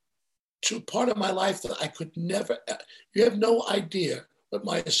to a part of my life that I could never, you have no idea what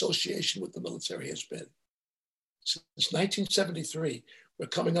my association with the military has been. Since 1973, we're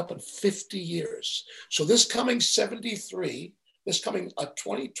coming up on 50 years. So this coming 2023,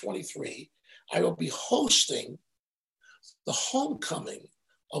 I will be hosting the homecoming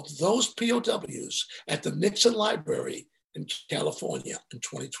of those POWs at the Nixon Library in California in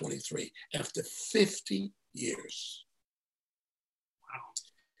 2023, after 50 years. Wow.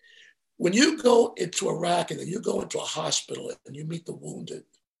 when you go into Iraq and then you go into a hospital and you meet the wounded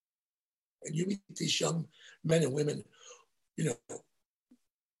and you meet these young men and women, you know,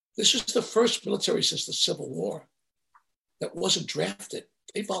 this is the first military since the Civil War that wasn't drafted.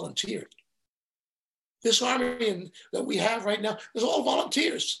 They volunteered. This army that we have right now, there's all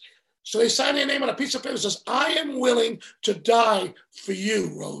volunteers. So they sign their name on a piece of paper that says, I am willing to die for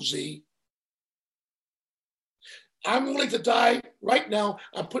you, Rosie. I'm willing to die right now.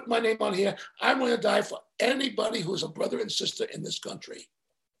 I'm putting my name on here. I'm willing to die for anybody who is a brother and sister in this country.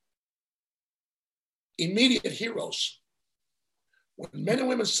 Immediate heroes. When men and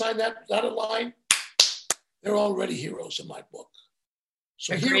women sign that dotted line, they're already heroes in my book.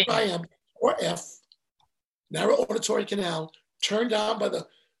 So Agreed. Here I am, 4F, narrow auditory canal, turned down by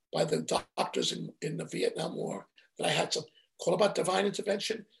the doctors in the Vietnam War, that I had to call about divine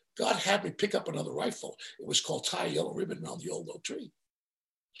intervention. God had me pick up another rifle. It was called Tie a Yellow Ribbon Around the Old Oak Tree.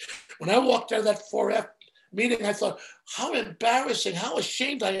 When I walked out of that 4F meeting, I thought, how embarrassing, how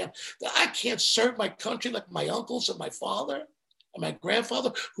ashamed I am that I can't serve my country like my uncles and my father and my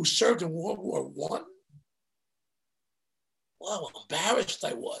grandfather who served in World War I. Wow, how embarrassed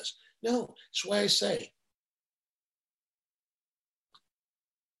I was. No, that's why I say,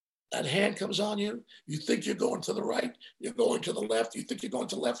 that hand comes on you, you think you're going to the right, you're going to the left, you think you're going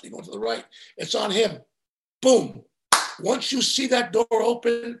to the left, you're going to the right. It's on him. Boom. Once you see that door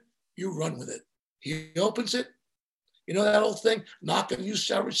open, you run with it. He opens it. You know that old thing, knock and you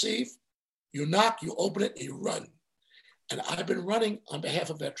shall receive? You knock, you open it, and you run. And I've been running on behalf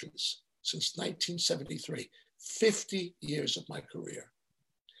of veterans since 1973, 50 years of my career.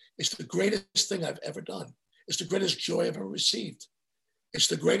 It's the greatest thing I've ever done. It's the greatest joy I've ever received. It's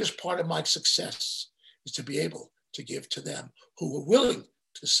the greatest part of my success is to be able to give to them who were willing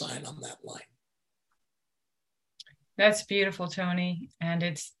to sign on that line. That's beautiful, Tony. And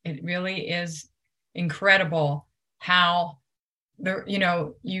it really is incredible how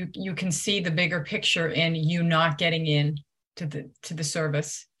you can see the bigger picture in you not getting in to the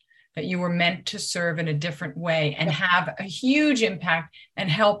service, that you were meant to serve in a different way and have a huge impact and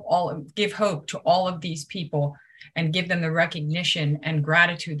give hope to all of these people and give them the recognition and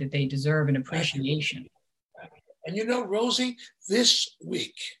gratitude that they deserve and appreciation. And you know, Rosie, this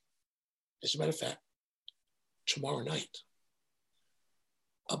week, as a matter of fact, tomorrow night,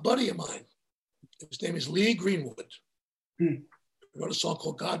 a buddy of mine, his name is Lee Greenwood, he wrote a song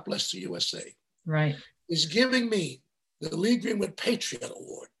called God Bless the USA. Right. Is giving me the Lee Greenwood Patriot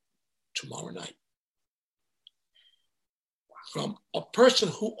Award tomorrow night from a person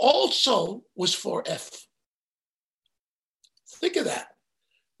who also was 4F. Think of that.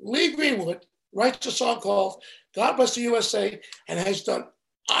 Lee Greenwood writes a song called God Bless the USA and has done,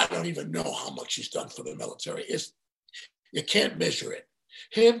 I don't even know how much he's done for the military. You can't measure it.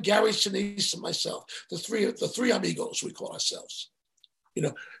 Him, Gary Sinise, and myself, the three amigos we call ourselves. You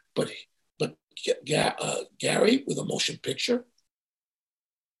know, but Gary with a motion picture,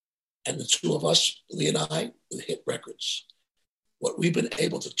 and the two of us, Lee and I, with hit records. What we've been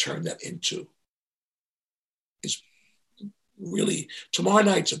able to turn that into is really, tomorrow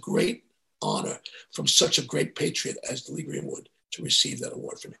night's a great honor from such a great patriot as Lee Greenwood to receive that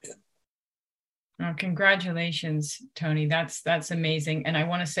award from him. Oh, congratulations, Tony. That's amazing. And I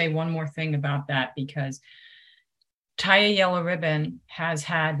want to say one more thing about that, because Tie a Yellow Ribbon has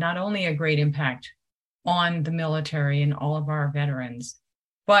had not only a great impact on the military and all of our veterans,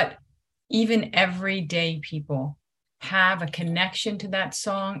 but even everyday people have a connection to that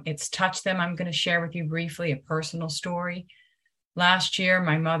song. It's touched them. I'm going to share with you briefly a personal story. Last year,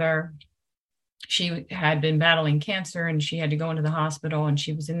 my mother, she had been battling cancer and she had to go into the hospital, and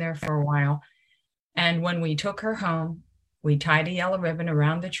she was in there for a while. And when we took her home, we tied a yellow ribbon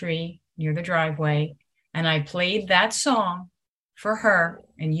around the tree near the driveway, and I played that song for her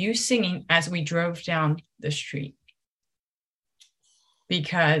and you singing as we drove down the street,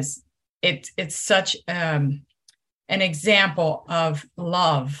 because it's such an example of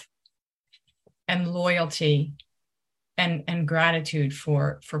love and loyalty and gratitude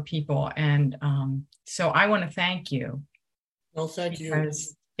for people. And so I want to thank you. No, thank you.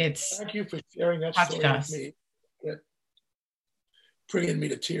 Thank you for sharing that story with me. Bringing me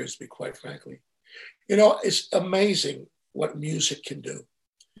to tears, to be quite frankly. You know, it's amazing what music can do.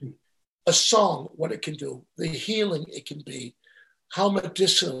 A song, what it can do, the healing it can be, how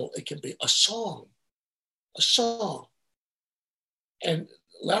medicinal it can be. A song. And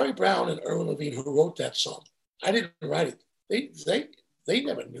Larry Brown and Irwin Levine, who wrote that song, I didn't write it. They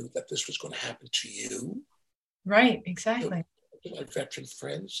never knew that this was going to happen to you. Right, exactly. To my veteran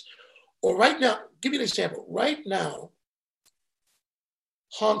friends. Or right now, give you an example. Right now,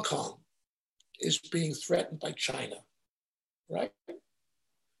 Hong Kong, is being threatened by China, right?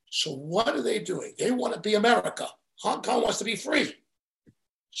 So what are they doing? They want to be America. Hong Kong wants to be free.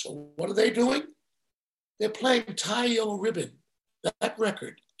 So what are they doing? They're playing Tie Yellow Ribbon, that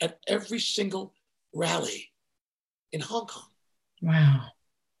record, at every single rally in Hong Kong. Wow.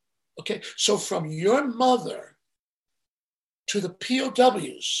 Okay, so from your mother to the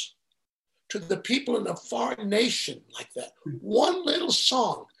POWs, to the people in a foreign nation like that, one little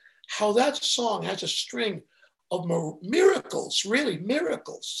song, how that song has a string of miracles, really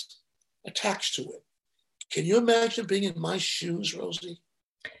miracles attached to it. Can you imagine being in my shoes, Rosie?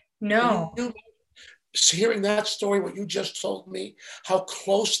 No. Hearing that story, what you just told me, how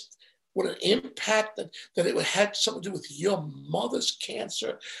close, what an impact that it had something to do with your mother's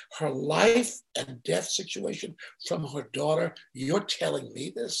cancer, her life and death situation from her daughter. You're telling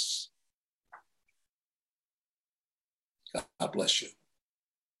me this? God bless you.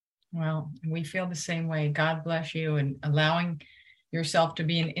 Well, we feel the same way. God bless you, and allowing yourself to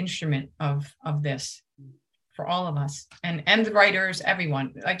be an instrument of this for all of us, and the writers,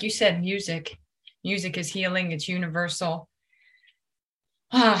 everyone. Like you said, music is healing. It's universal.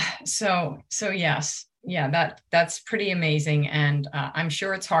 So yes, yeah, that's pretty amazing, and I'm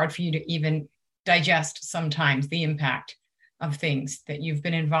sure it's hard for you to even digest sometimes the impact of things that you've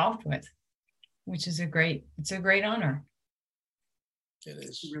been involved with, which is it's a great honor. It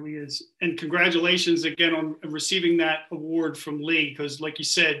is. It really is. And congratulations again on receiving that award from Lee, because like you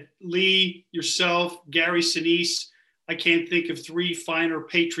said, Lee, yourself, Gary Sinise, I can't think of three finer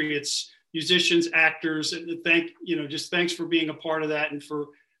patriots, musicians, actors, and just thanks for being a part of that and for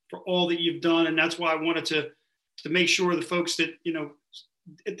all that you've done. And that's why I wanted to make sure the folks that,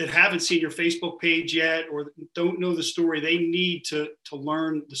 that haven't seen your Facebook page yet or don't know the story, they need to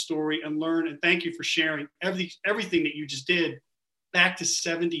learn the story and learn. And thank you for sharing everything that you just did back to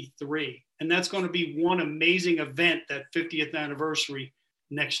 73. And that's going to be one amazing event, that 50th anniversary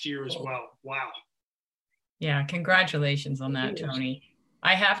next year as well. Wow. Yeah. Congratulations on that, Tony.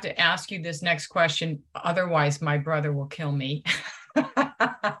 I have to ask you this next question. Otherwise, my brother will kill me.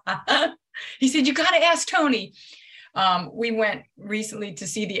 He said, you got to ask Tony. We went recently to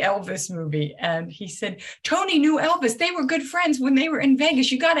see the Elvis movie, and he said, Tony knew Elvis. They were good friends when they were in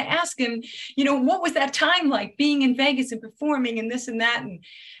Vegas. You got to ask him, what was that time like being in Vegas and performing and this and that?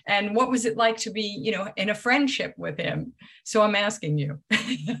 And what was it like to be, in a friendship with him? So I'm asking you.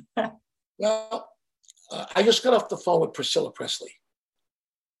 Well, I just got off the phone with Priscilla Presley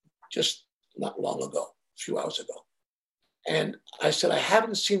just not long ago, a few hours ago. And I said, I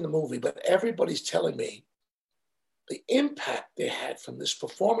haven't seen the movie, but everybody's telling me the impact they had from this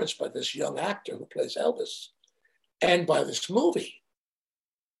performance by this young actor who plays Elvis and by this movie.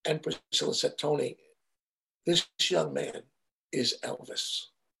 And Priscilla said, Tony, this young man is Elvis.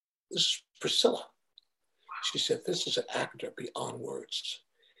 This is Priscilla. She said, this is an actor beyond words.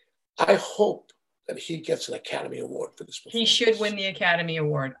 I hope that he gets an Academy Award for this performance. He should win the Academy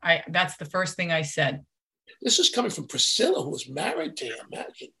Award. That's the first thing I said. This is coming from Priscilla, who was married to him,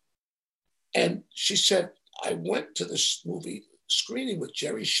 imagine. And she said, I went to this movie screening with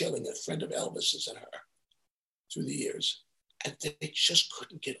Jerry Schilling, a friend of Elvis's and her, through the years, and they just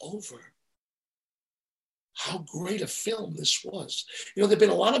couldn't get over how great a film this was. There've been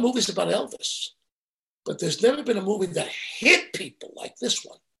a lot of movies about Elvis, but there's never been a movie that hit people like this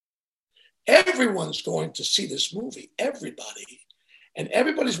one. Everyone's going to see this movie, everybody. And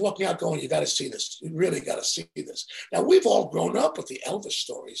everybody's walking out going, you got to see this. You really got to see this. Now, we've all grown up with the Elvis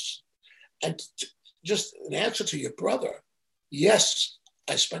stories. And just an answer to your brother, yes,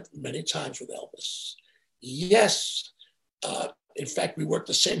 I spent many times with Elvis. Yes. In fact, we worked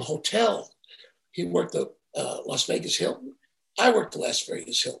the same hotel. He worked the Las Vegas Hilton. I worked the Las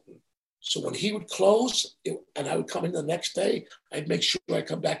Vegas Hilton. So when he would close and I would come in the next day, I'd make sure I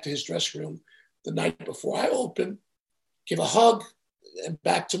come back to his dressing room the night before I opened, give a hug, and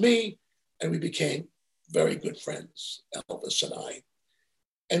back to me. And we became very good friends, Elvis and I.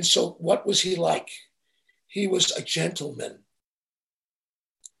 And so what was he like? He was a gentleman.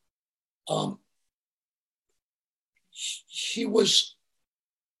 He was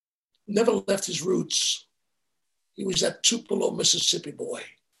never left his roots. He was that Tupelo, Mississippi boy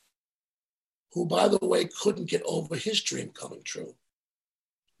who, by the way, couldn't get over his dream coming true.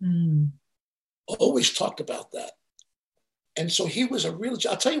 Always talked about that. And so he was a real,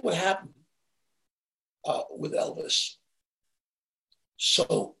 I'll tell you what happened with Elvis.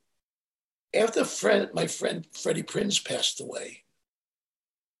 So after my friend Freddie Prinze passed away,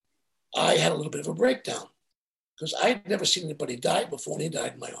 I had a little bit of a breakdown because I had never seen anybody die before, and he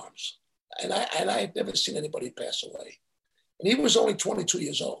died in my arms. And I had never seen anybody pass away. And he was only 22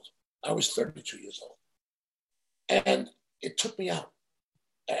 years old. I was 32 years old. And it took me out.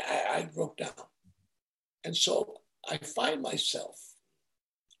 I broke down. And so I find myself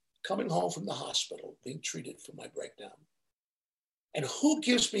coming home from the hospital, being treated for my breakdown. And who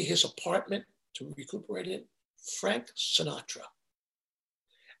gives me his apartment to recuperate in? Frank Sinatra.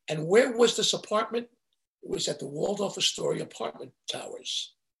 And where was this apartment? It was at the Waldorf Astoria apartment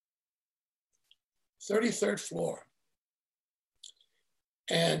towers, 33rd floor.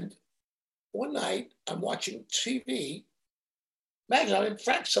 And one night I'm watching TV. Maggie, I'm in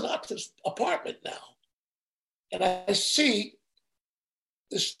Frank Sinatra's apartment now. And I see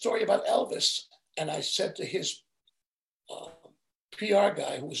this story about Elvis. And I said to his PR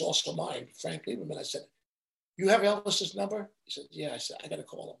guy, who was also mine, Frank Lieberman, I said, "You have Elvis's number?" He said, "Yeah." I said, "I got to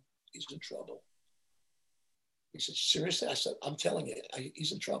call him. He's in trouble." He said, "Seriously?" I said, "I'm telling you,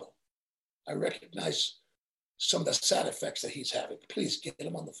 he's in trouble. I recognize some of the side effects that he's having. Please get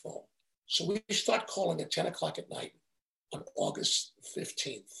him on the phone." So we start calling at 10 o'clock at night on August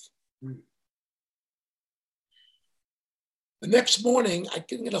 15th. Mm. The next morning, I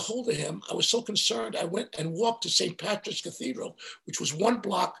couldn't get a hold of him. I was so concerned, I went and walked to St. Patrick's Cathedral, which was 1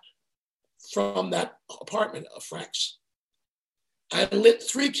 block from that apartment of Frank's. I lit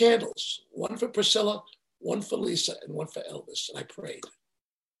 3 candles, one for Priscilla, one for Lisa, and one for Elvis. And I prayed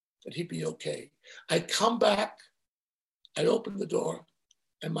that he'd be okay. I come back, I open the door,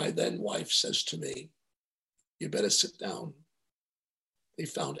 and my then wife says to me, "You better sit down. They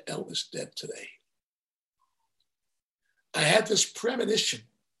found Elvis dead today." I had this premonition,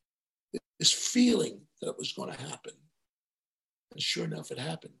 this feeling that it was going to happen. And sure enough, it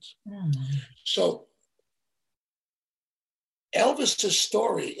happened. So Elvis's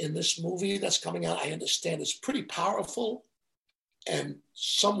story in this movie that's coming out, I understand, is pretty powerful and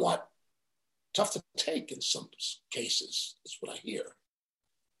somewhat tough to take in some cases. That's what I hear.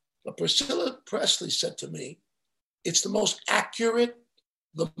 But Priscilla Presley said to me, it's the most accurate,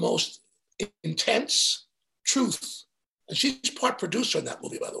 the most intense truth. And she's part producer in that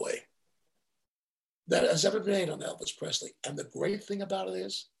movie, by the way, that has ever been made on Elvis Presley. And the great thing about it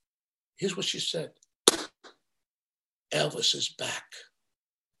is, here's what she said: Elvis is back.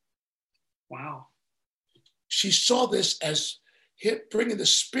 Wow. She saw this as bringing the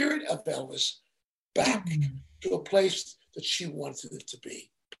spirit of Elvis back to a place that she wanted it to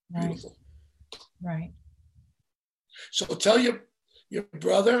be. Right. Beautiful. Right. So tell your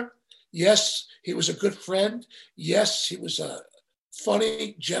brother, yes, he was a good friend. Yes, he was a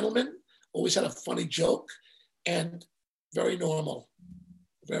funny gentleman, always had a funny joke, and very normal,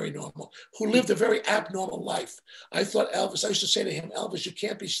 who lived a very abnormal life. I thought Elvis, I used to say to him, "Elvis, you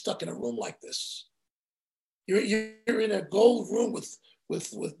can't be stuck in a room like this. You're in a gold room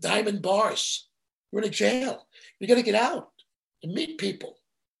with diamond bars. You're in a jail. You got to get out and meet people."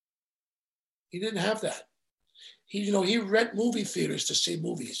 He didn't have that. He rent movie theaters to see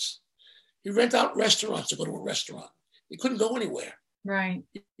movies. He rent out restaurants to go to a restaurant. He couldn't go anywhere. Right.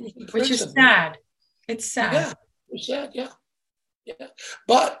 Which is sad. It's sad. Yeah, it's sad, yeah. Yeah.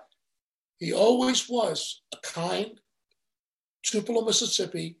 But he always was a kind, Tupelo,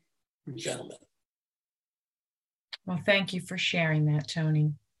 Mississippi gentleman. Well, thank you for sharing that,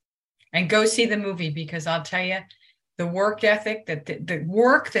 Tony. And go see the movie, because I'll tell you, the work ethic, the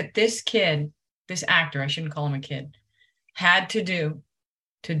work that this kid, this actor, I shouldn't call him a kid, had to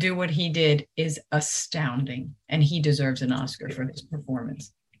do what he did is astounding. And he deserves an Oscar for his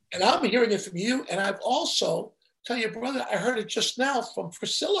performance. And I'm hearing it from you. And I've also, tell your brother, I heard it just now from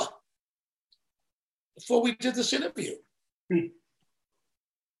Priscilla before we did this interview.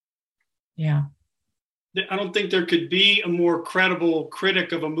 Yeah. I don't think there could be a more credible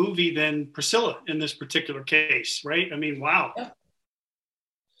critic of a movie than Priscilla in this particular case, right? I mean, wow. Yeah.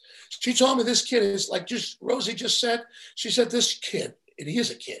 She told me this kid is like, just Rosie just said, she said this kid, and he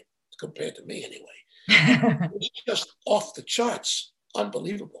is a kid compared to me anyway, it's just off the charts,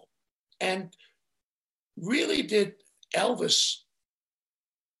 unbelievable. And really did Elvis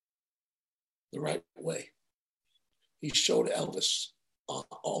the right way. He showed Elvis on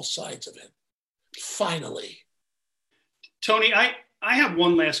all sides of him. Finally. Tony, I have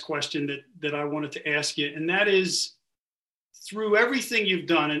one last question that I wanted to ask you, and that is, through everything you've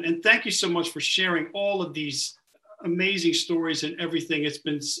done, and thank you so much for sharing all of these amazing stories and everything. It's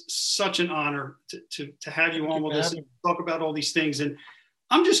been such an honor to have you on with us and talk about all these things. And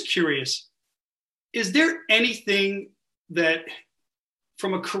I'm just curious, is there anything that,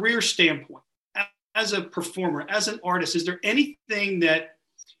 from a career standpoint, as a performer, as an artist, is there anything that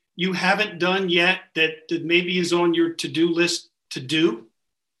you haven't done yet that maybe is on your to-do list to do?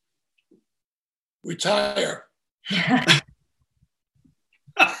 Retire.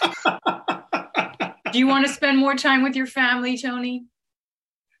 Do you want to spend more time with your family, Tony?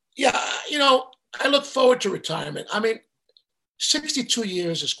 Yeah, I look forward to retirement. I mean, 62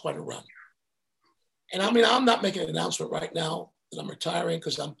 years is quite a run. And I mean, I'm not making an announcement right now that I'm retiring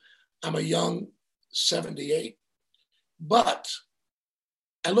because I'm a young 78. But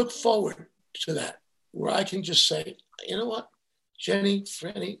I look forward to that, where I can just say, you know what, Jenny,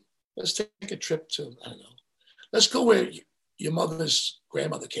 Franny, let's take a trip to, I don't know, let's go where your mother's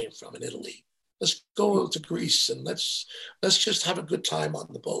grandmother came from in Italy. Let's go to Greece and let's just have a good time on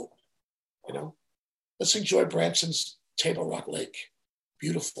the boat. Let's enjoy Branson's Table Rock Lake,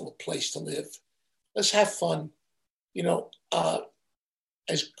 beautiful place to live. Let's have fun.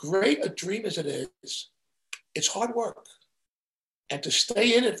 As great a dream as it is, it's hard work. And to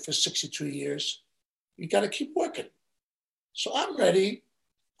stay in it for 62 years, you got to keep working. So I'm ready.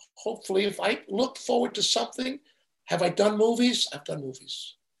 Hopefully, if I look forward to something, have I done movies? I've done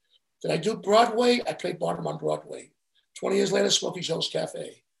movies. Did I do Broadway? I played Barnum on Broadway. 20 years later, Smokey Joe's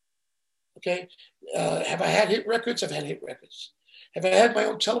Cafe. Okay. Have I had hit records? I've had hit records. Have I had my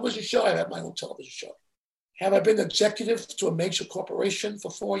own television show? I've had my own television show. Have I been executive to a major corporation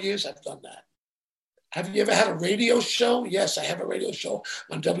for 4 years? I've done that. Have you ever had a radio show? Yes, I have a radio show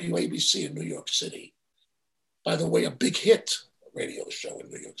on WABC in New York City. By the way, a big hit radio show in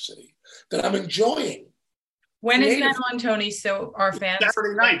New York City that I'm enjoying. When is that on, Tony? So our fans.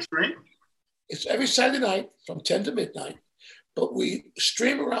 Saturday nights, right? It's every Saturday night from 10 to midnight, but we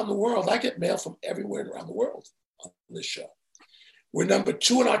stream around the world. I get mail from everywhere around the world on this show. We're number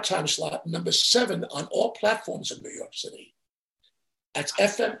 2 in our time slot, number 7 on all platforms in New York City. That's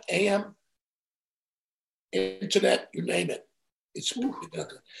FM, AM, internet, you name it.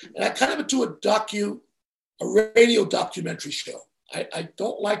 And I kind of do a radio documentary show. I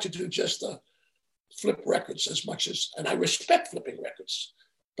don't like to do just flip records as much as, and I respect flipping records,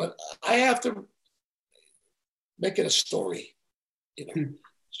 but I have to make it a story,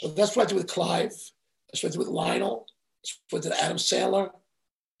 So that's what I do with Clive. That's what I do with Lionel. That's what I did with Adam Sandler.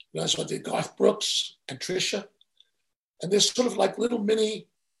 That's what I did with Garth Brooks and Trisha. And there's sort of like little mini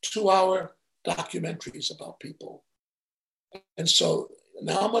 2-hour documentaries about people. And so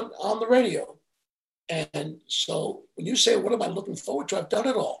now I'm on the radio. And so when you say, what am I looking forward to? I've done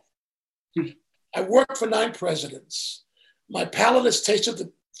it all. I worked for 9 presidents. My palate has tasted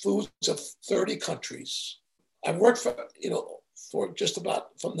the foods of 30 countries. I've worked for just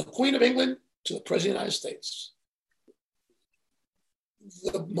about from the Queen of England to the President of the United States.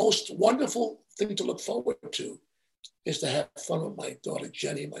 The most wonderful thing to look forward to is to have fun with my daughter,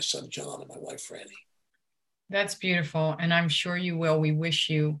 Jenny, my son, John, and my wife, Franny. That's beautiful. And I'm sure you will. We wish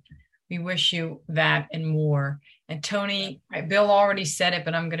you that and more. And Tony, Bill already said it,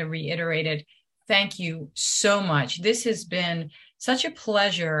 but I'm going to reiterate it. Thank you so much. This has been such a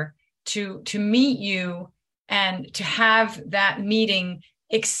pleasure to meet you and to have that meeting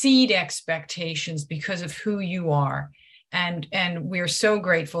exceed expectations because of who you are. And we're so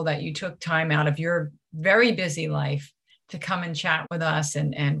grateful that you took time out of your very busy life to come and chat with us.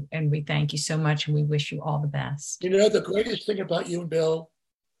 And we thank you so much. And we wish you all the best. The greatest thing about you and Bill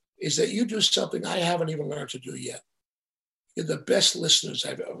is that you do something I haven't even learned to do yet. You're the best listeners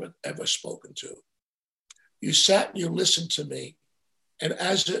I've ever spoken to. You sat and you listened to me. And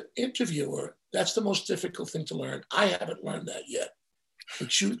as an interviewer, that's the most difficult thing to learn. I haven't learned that yet.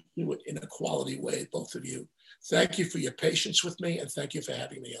 But you do it in a quality way, both of you. Thank you for your patience with me, and thank you for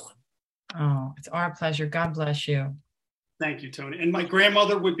having me on. Oh, it's our pleasure. God bless you. Thank you, Tony. And my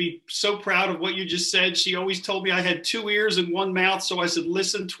grandmother would be so proud of what you just said. She always told me I had 2 ears and 1 mouth, so I said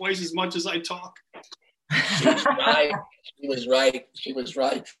listen twice as much as I talk. She was right. She was right. She was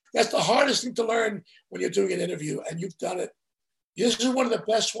right. That's the hardest thing to learn when you're doing an interview, and you've done it. This is one of the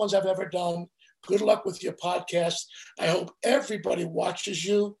best ones I've ever done. Good luck with your podcast. I hope everybody watches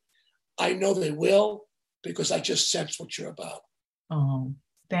you. I know they will, because I just sense what you're about. Oh,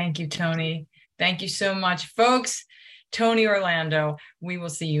 thank you, Tony. Thank you so much, folks. Tony Orlando, we will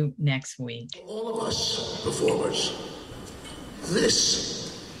see you next week. All of us performers,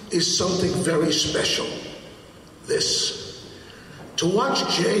 this is something very special. To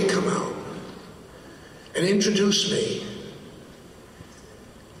watch Jay come out and introduce me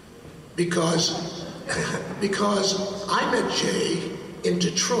because I met Jay in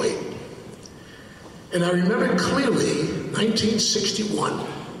Detroit. And I remember clearly, 1961,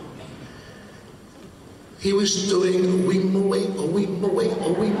 he was doing a wee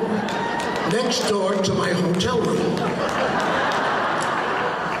next door to my hotel room.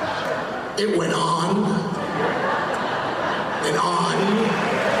 It went on and on.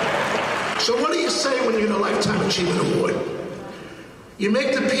 So what do you say when you get a Lifetime Achievement Award? You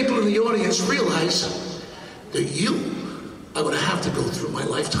make the people in the audience realize that you are going to have to go through my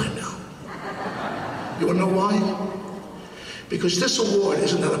lifetime now. You want to know why? Because this award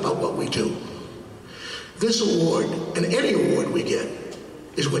isn't that about what we do. This award, and any award we get,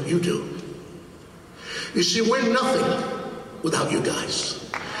 is what you do. You see, we're nothing without you guys.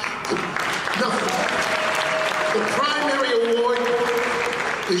 Nothing. The primary award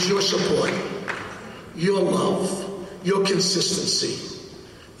is your support, your love, your consistency.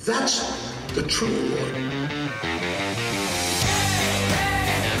 That's the true award.